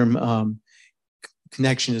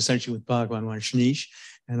connection essentially with Bhagwan Vaishnish,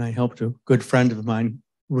 and I helped a good friend of mine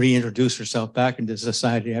reintroduce herself back into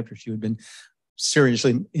society after she had been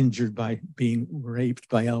seriously injured by being raped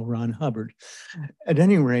by L. Ron Hubbard. At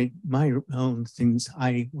any rate, my own things,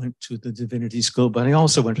 I went to the Divinity School, but I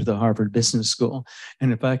also went to the Harvard Business School.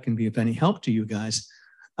 And if I can be of any help to you guys,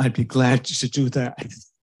 I'd be glad to do that.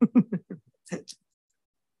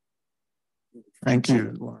 Thank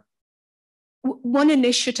you, Laura. One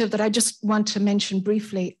initiative that I just want to mention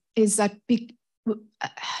briefly is that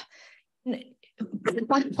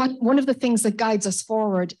one of the things that guides us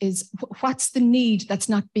forward is what's the need that's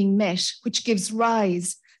not being met, which gives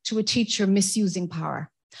rise to a teacher misusing power.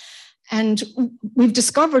 And we've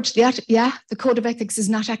discovered that, yeah, the code of ethics is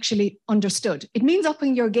not actually understood. It means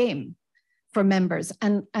upping your game for members,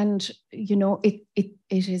 and you know, it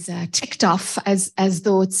is ticked off as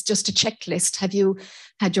though it's just a checklist. Have you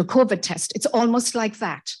had your COVID test? It's almost like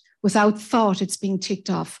that. Without thought, it's being ticked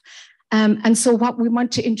off. And so what we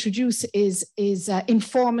want to introduce is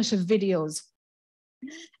informative videos.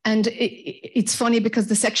 And it's funny because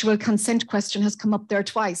the sexual consent question has come up there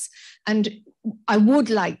twice. And I would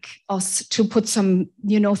like us to put some,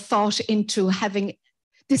 you know, thought into having,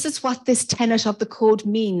 this is what this tenet of the code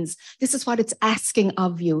means. This is what it's asking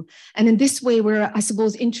of you. And in this way, we're, I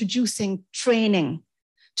suppose, introducing training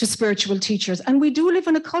to spiritual teachers. And we do live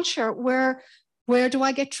in a culture where do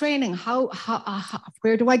I get training?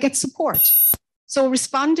 Where do I get support? So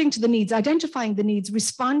responding to the needs, identifying the needs,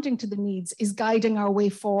 responding to the needs is guiding our way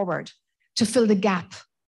forward to fill the gap,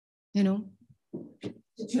 you know.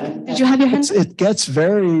 Did you have your hand? It gets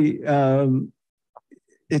very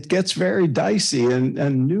dicey and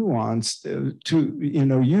nuanced. You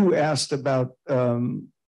know, you asked about,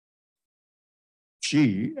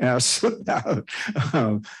 she asked about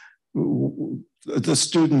the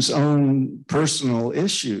student's own personal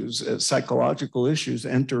issues, psychological issues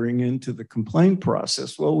entering into the complaint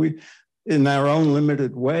process. Well, we, in our own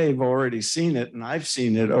limited way, have already seen it, and I've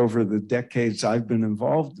seen it over the decades I've been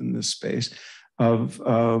involved in this space of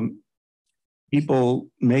people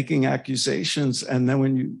making accusations, and then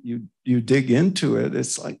when you dig into it,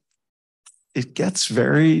 it's like it gets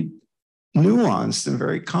very nuanced and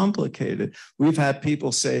very complicated. We've had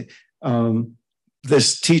people say,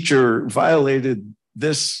 this teacher violated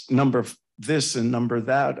this number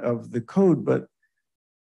that of the code, but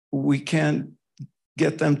we can't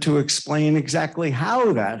get them to explain exactly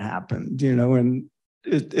how that happened, you know, and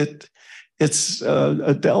it's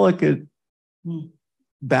a delicate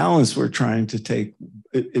balance we're trying to take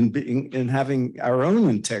in having our own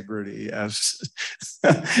integrity as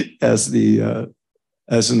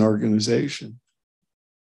an organization.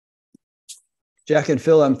 Jack and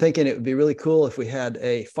Phil, I'm thinking it would be really cool if we had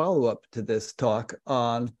a follow-up to this talk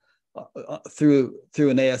on through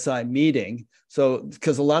an ASI meeting. So,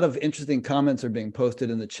 because a lot of interesting comments are being posted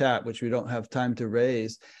in the chat, which we don't have time to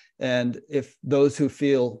raise. And if those who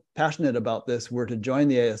feel passionate about this were to join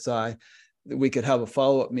the ASI, we could have a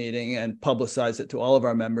follow-up meeting and publicize it to all of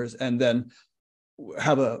our members, and then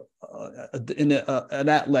have an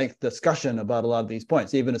at-length discussion about a lot of these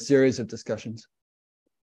points, even a series of discussions.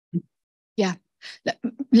 Yeah.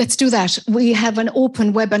 Let's do that. We have an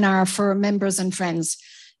open webinar for members and friends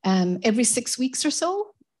every 6 weeks or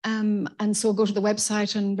so. And so go to the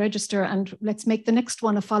website and register, and let's make the next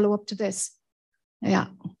one a follow-up to this. Yeah.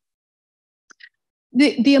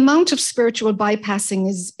 The amount of spiritual bypassing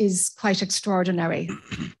is quite extraordinary.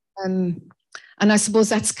 And I suppose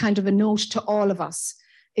that's kind of a note to all of us,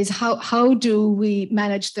 is how do we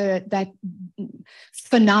manage that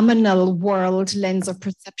phenomenal world lens of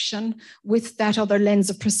perception with that other lens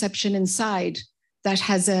of perception inside that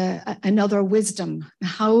has another wisdom?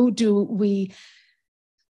 How do we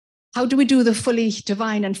do the fully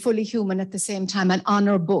divine and fully human at the same time and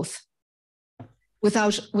honor both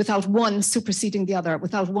without one superseding the other,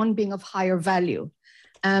 without one being of higher value?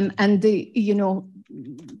 And the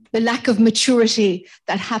lack of maturity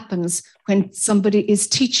that happens when somebody is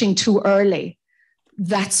teaching too early,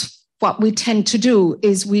 that's what we tend to do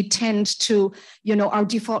is we tend to, our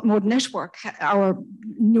default mode network, our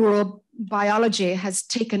neurobiology has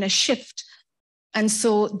taken a shift. And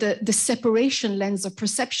so the separation lens of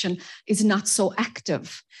perception is not so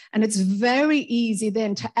active. And it's very easy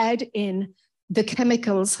then to add in the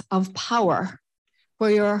chemicals of power,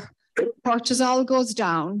 where your cortisol goes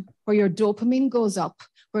down, where your dopamine goes up,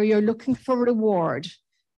 where you're looking for reward.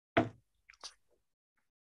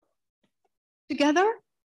 Together,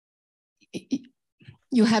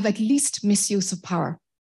 you have at least misuse of power.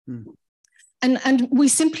 And we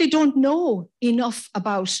simply don't know enough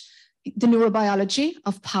about the neurobiology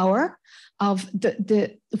of power, of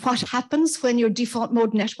what happens when your default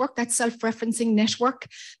mode network, that self-referencing network,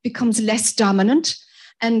 becomes less dominant,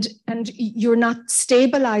 and you're not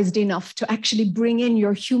stabilized enough to actually bring in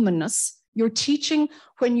your humanness. You're teaching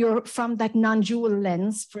when you're from that non-dual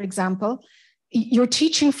lens, for example, you're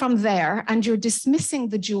teaching from there and you're dismissing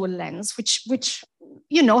the dual lens, which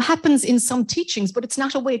happens in some teachings, but it's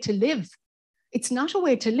not a way to live. It's not a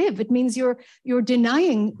way to live. It means you're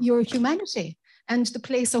denying your humanity and the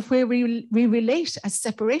place of where we relate as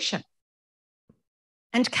separation.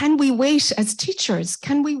 And can we wait as teachers?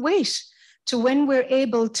 Can we wait to when we're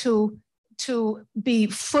able to be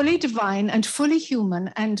fully divine and fully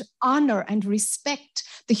human and honor and respect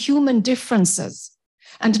the human differences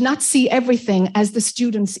and not see everything as the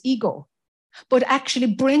student's ego, but actually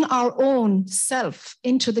bring our own self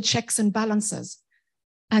into the checks and balances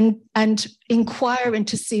and inquire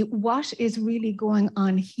into see what is really going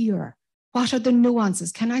on here? What are the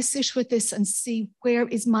nuances? Can I sit with this and see where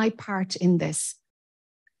is my part in this?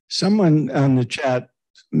 Someone on the chat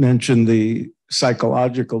mentioned the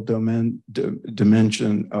psychological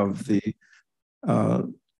dimension of the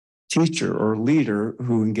teacher or leader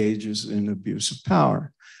who engages in abuse of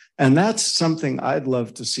power. And that's something I'd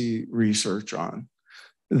love to see research on.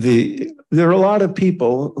 There are a lot of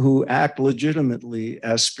people who act legitimately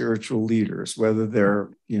as spiritual leaders, whether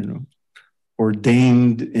they're,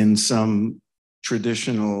 ordained in some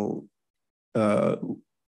traditional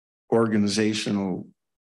organizational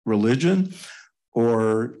religion,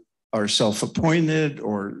 or are self-appointed,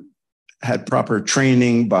 or had proper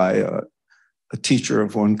training by a teacher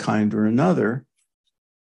of one kind or another.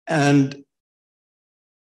 And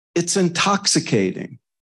it's intoxicating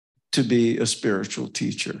to be a spiritual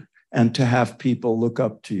teacher and to have people look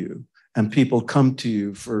up to you and people come to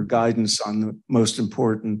you for guidance on the most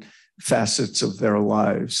important facets of their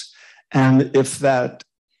lives. And if that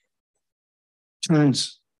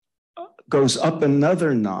goes up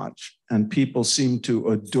another notch and people seem to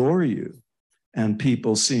adore you and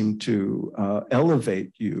people seem to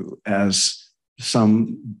elevate you as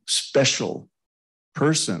some special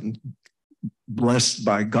person blessed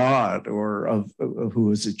by God or who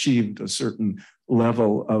has achieved a certain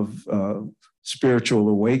level of spiritual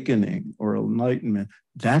awakening or enlightenment,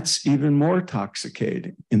 that's even more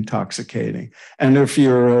intoxicating. And if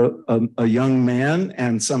you're a young man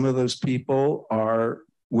and some of those people are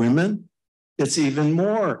women, it's even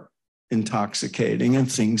more intoxicating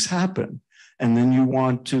and things happen. And then you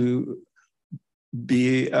want to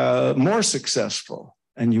be more successful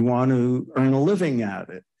and you want to earn a living at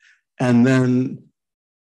it. And then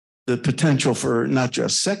the potential for not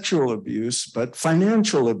just sexual abuse, but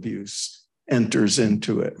financial abuse enters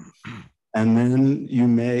into it. And then you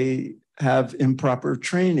may have improper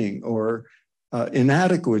training or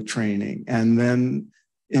inadequate training. And then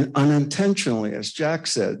unintentionally, as Jack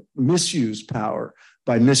said, misuse power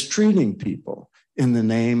by mistreating people in the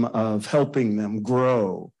name of helping them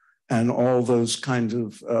grow, and all those kinds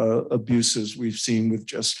of abuses we've seen with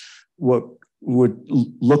just what would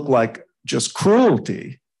look like just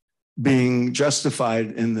cruelty being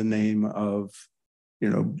justified in the name of,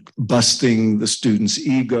 busting the student's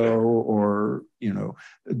ego or,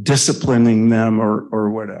 disciplining them or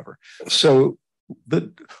whatever. So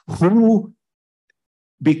who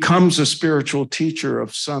becomes a spiritual teacher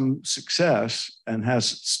of some success and has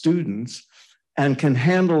students and can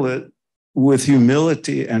handle it with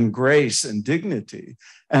humility and grace and dignity,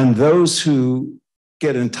 and those who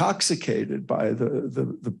get intoxicated by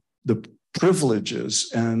the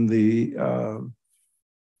privileges and the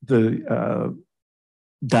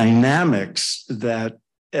dynamics that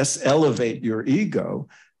elevate your ego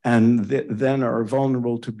and then are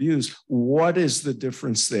vulnerable to abuse. What is the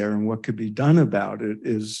difference there, and what could be done about it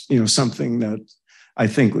is, something that I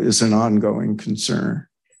think is an ongoing concern.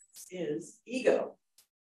 Is ego.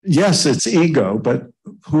 Yes, it's ego, but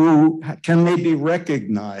who can they be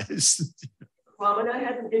recognized? Mom and I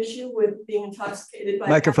had an issue with being intoxicated by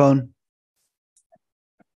microphone.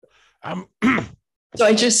 So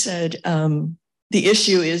I just said, the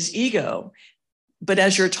issue is ego. But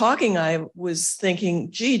as you're talking, I was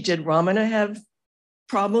thinking, gee, did Ramana have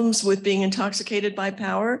problems with being intoxicated by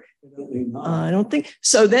power? I don't think.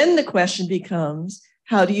 So then the question becomes,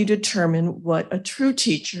 how do you determine what a true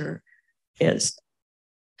teacher is?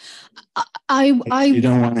 You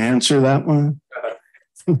don't want to answer that one?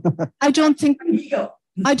 I don't think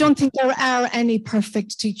there are any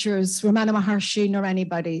perfect teachers, Ramana Maharshi nor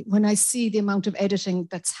anybody. When I see the amount of editing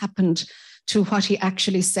that's happened to what he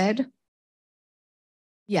actually said,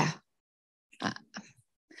 yeah.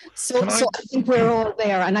 So I think we're all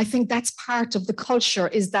there. And I think that's part of the culture,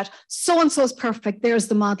 is that so-and-so is perfect. There's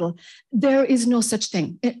the model. There is no such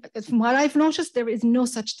thing. From what I've noticed, there is no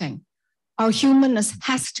such thing. Our humanness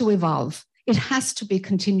has to evolve. It has to be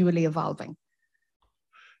continually evolving.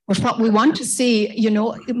 But what we want to see,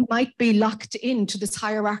 it might be locked into this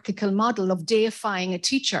hierarchical model of deifying a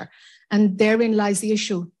teacher. And therein lies the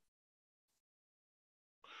issue.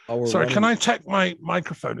 Sorry, can I check my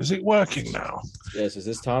microphone? Is it working now? Yes, is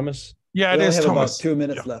this Thomas? Yeah, it is, Thomas. We have about 2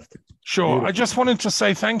 minutes left. Sure. Beautiful. I just wanted to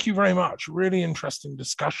say thank you very much. Really interesting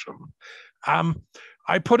discussion.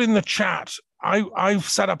 I put in the chat, I've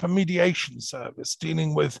set up a mediation service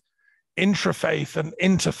dealing with intrafaith and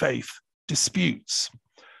interfaith disputes,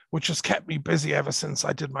 which has kept me busy ever since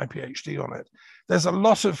I did my PhD on it. There's a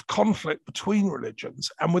lot of conflict between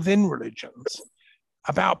religions and within religions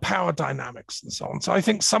about power dynamics and so on. So I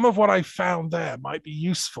think some of what I found there might be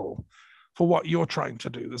useful for what you're trying to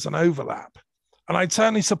do. There's an overlap. And I'd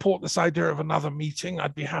certainly support this idea of another meeting.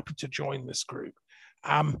 I'd be happy to join this group.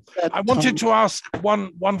 I wanted to ask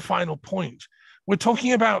one final point. We're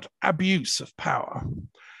talking about abuse of power.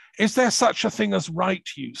 Is there such a thing as right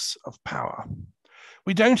use of power?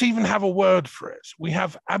 We don't even have a word for it. We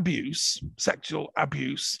have abuse, sexual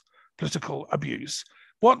abuse, political abuse.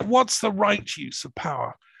 What's the right use of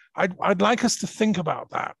power? I'd like us to think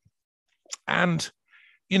about that. And,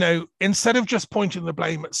 instead of just pointing the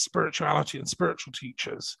blame at spirituality and spiritual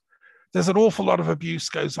teachers, there's an awful lot of abuse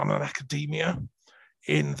goes on in academia,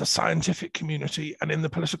 in the scientific community, and in the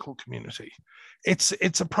political community.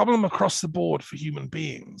 It's a problem across the board for human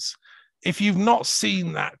beings. If you've not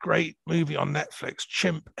seen that great movie on Netflix,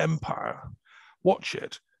 Chimp Empire, watch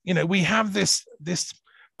it. We have this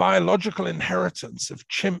biological inheritance of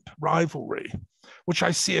chimp rivalry, which I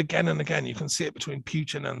see again and again. You can see it between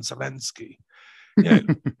Putin and Zelensky.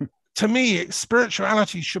 To me,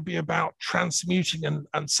 spirituality should be about transmuting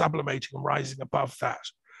and sublimating and rising above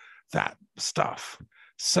that stuff.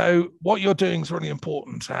 So what you're doing is really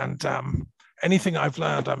important. And anything I've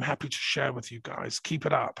learned, I'm happy to share with you guys. Keep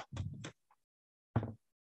it up.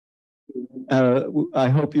 I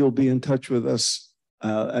hope you'll be in touch with us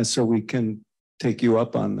so we can take you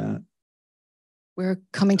up on that. We're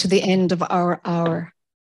coming to the end of our hour.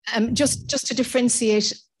 Just to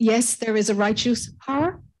differentiate, yes, there is a right use of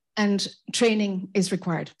power and training is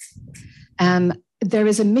required. There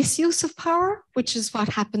is a misuse of power, which is what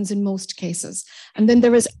happens in most cases. And then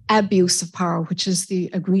there is abuse of power, which is the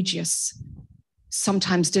egregious,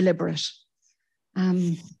 sometimes deliberate.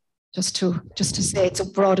 Just to say it's a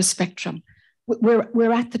broader spectrum.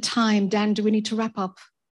 We're at the time. Dan, do we need to wrap up?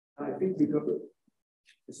 I think we go.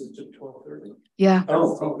 Is it just 12:30? Yeah.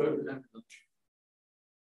 Oh, good.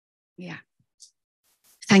 Yeah.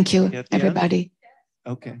 Thank you, everybody.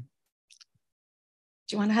 Okay.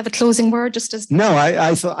 Do you want to have a closing word, just as? No,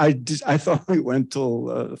 I thought we went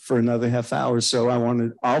till for another half hour. So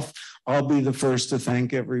I'll be the first to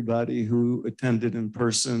thank everybody who attended in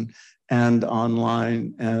person and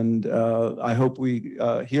online. And I hope we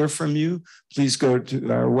hear from you. Please go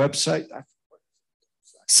to our website.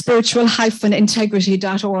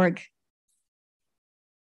 spiritual-integrity.org.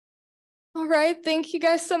 All right. Thank you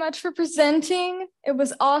guys so much for presenting. It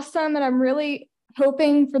was awesome. And I'm really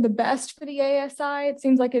hoping for the best for the ASI. It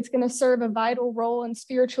seems like it's going to serve a vital role in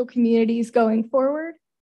spiritual communities going forward.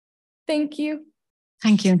 Thank you.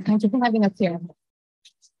 Thank you. Thank you for having us here.